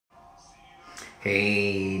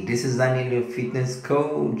Hey, this is Daniel, your fitness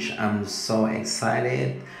coach. I'm so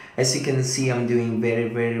excited. As you can see, I'm doing very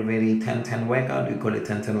 10-10 workout. We call it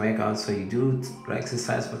 10-10 workout. So you do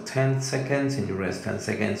exercise for 10 seconds and you rest 10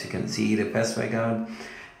 seconds. You can see the first workout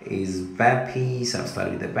is burpees. I've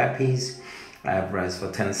started with the burpees. I've rest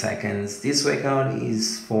for 10 seconds. This workout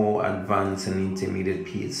is for advanced and intermediate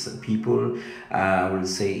people. I will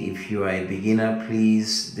say if you are a beginner,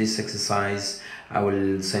 please, this exercise, I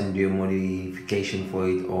will send you a modification for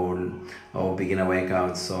it or beginner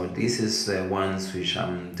workout. So this is the ones which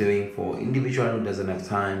I'm doing for individual who doesn't have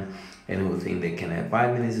time and who think they can have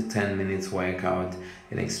 5 minutes to 10 minutes workout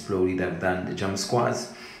and explode it. I've done the jump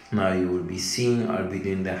squats. Now you will be seeing I'll be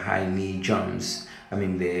doing the high knee jumps.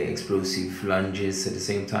 The explosive lunges. At the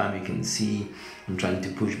same time, you can see I'm trying to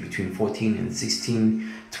push between 14 and 16,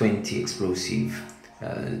 20 explosive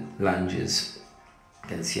lunges. You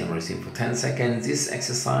can see I'm resting for 10 seconds. This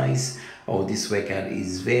exercise or this workout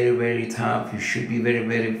is very tough. You should be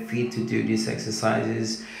very fit to do these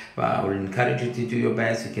exercises, but I will encourage you to do your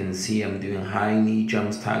best. You can see I'm doing high knee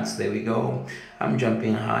jump stacks. There we go. I'm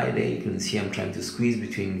jumping high there. You can see I'm trying to squeeze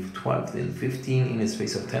between 12 and 15 in a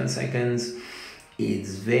space of 10 seconds.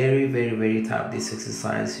 It's very tough, this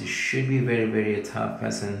exercise. You should be very tough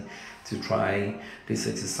person to try this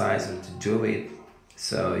exercise or to do it.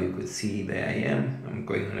 So you could see there I am. I'm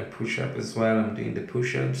going on a push-up as well. I'm doing the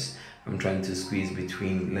push-ups. I'm trying to squeeze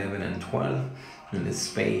between 11 and 12 in the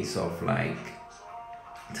space of like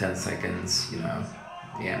 10 seconds,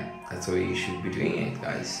 Yeah, that's the way you should be doing it,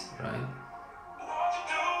 guys, right?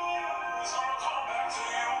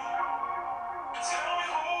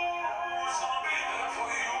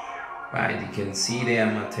 Right, you can see there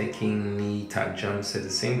I'm taking knee tuck jumps at the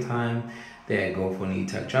same time. There I go for knee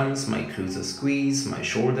tuck jumps. My glutes are squeezed, my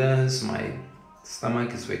shoulders, my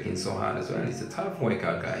stomach is working so hard as well. It's a tough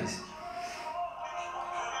workout, guys.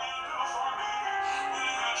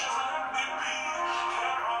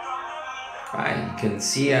 Right, you can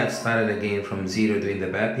see I've started again from zero doing the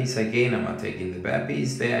burpees again. I'm not taking the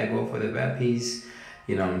burpees. There I go for the burpees.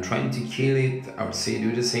 I'm trying to kill it. I would say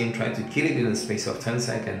do the same. Try to kill it in a space of 10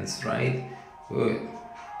 seconds, right? Good.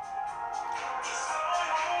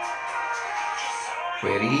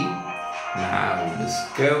 Ready? Now let's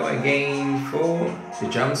go again for the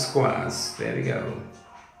jump squats. There we go.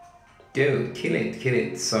 Good. Kill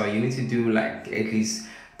it. So you need to do like at least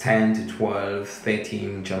 10 to 12,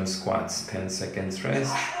 13 jump squats, 10 seconds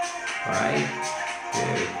rest. Right?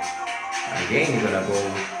 Good. Again, you're gonna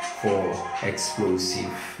go for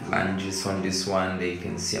explosive lunges on this one. There you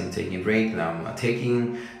can see I'm taking a break. Now I'm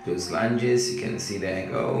taking those lunges. You can see there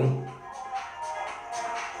I go.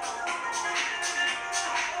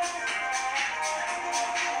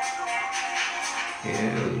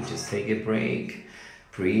 Good. Just take a break.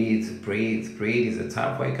 Breathe. It's a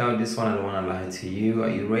tough workout. This one I don't want to lie to you. Are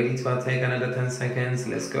you ready to take another 10 seconds?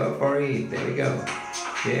 Let's go for it. There we go.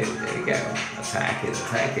 Good. There we go. Attack it.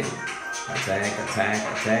 Attack. All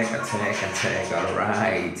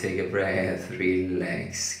right, take a breath,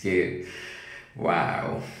 relax. Good.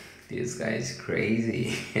 Wow, this guy is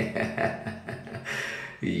crazy.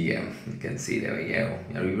 Yeah, you can see, there we go.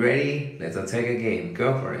 Are you ready? Let's attack again.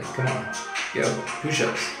 Go for it. Come on. Go.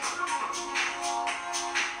 Push-ups.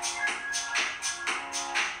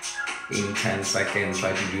 In 10 seconds,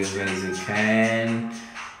 try to do as many as you can.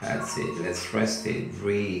 That's it. Let's rest it.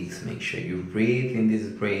 Breathe. Make sure you breathe in this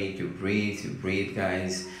break. You breathe,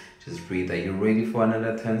 guys. Just breathe. Are you ready for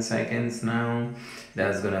another 10 seconds now?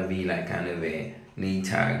 That's gonna be like kind of a knee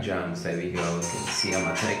tag jumps. There we go. You can see I'm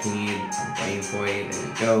attacking it. I'm going for it. There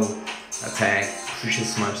we go. Attack. Push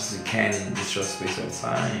as much as you can in this short space of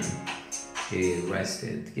time. Good. Rest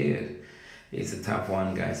it. Good. It's a tough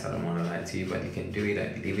one, guys. I don't want to lie to you, but you can do it. I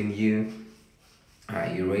believe in you. Are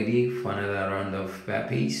you ready for another round of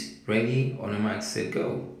burpees? Ready? On the mark, set,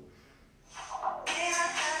 go.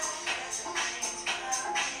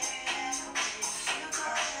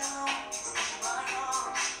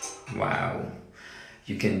 Wow.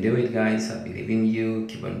 You can do it, guys. I believe in you.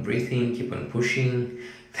 Keep on breathing. Keep on pushing.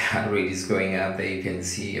 The heart rate is going up. There you can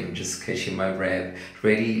see I'm just catching my breath.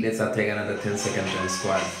 Ready? Let's take another 10-second jump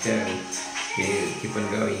squat. Go. Good. Keep on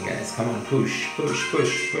going, guys. Come on. Push.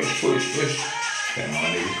 Come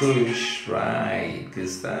on, push, right, good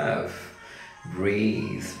stuff.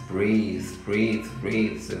 Breathe. It's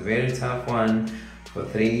a very tough one. For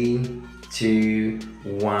 3, 2,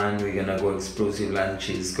 1, we're gonna go explosive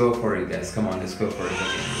lunges. Go for it, guys. Come on, let's go for it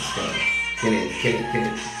again. Let's go. Kill it.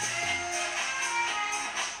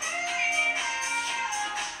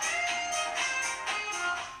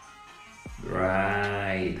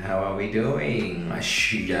 Right, how are we doing? I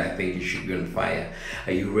I think you should be on fire.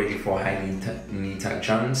 Are you ready for high knee tuck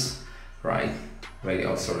jumps? Right? Ready?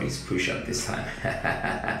 Oh, sorry, it's push up this time.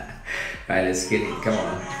 Right, let's get it. Come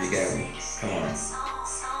on, you go. Come on.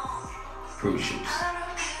 Push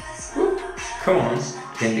ups. Come on, you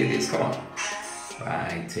can do this. Come on.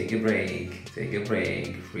 Right, take a break. Take a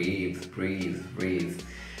break. Breathe, breathe, breathe,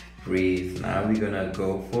 breathe. Now we're gonna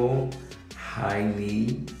go for high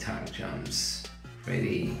knee tuck jumps.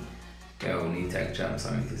 Ready? Go, knee tuck jumps.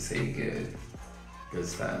 I mean to say good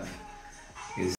stuff.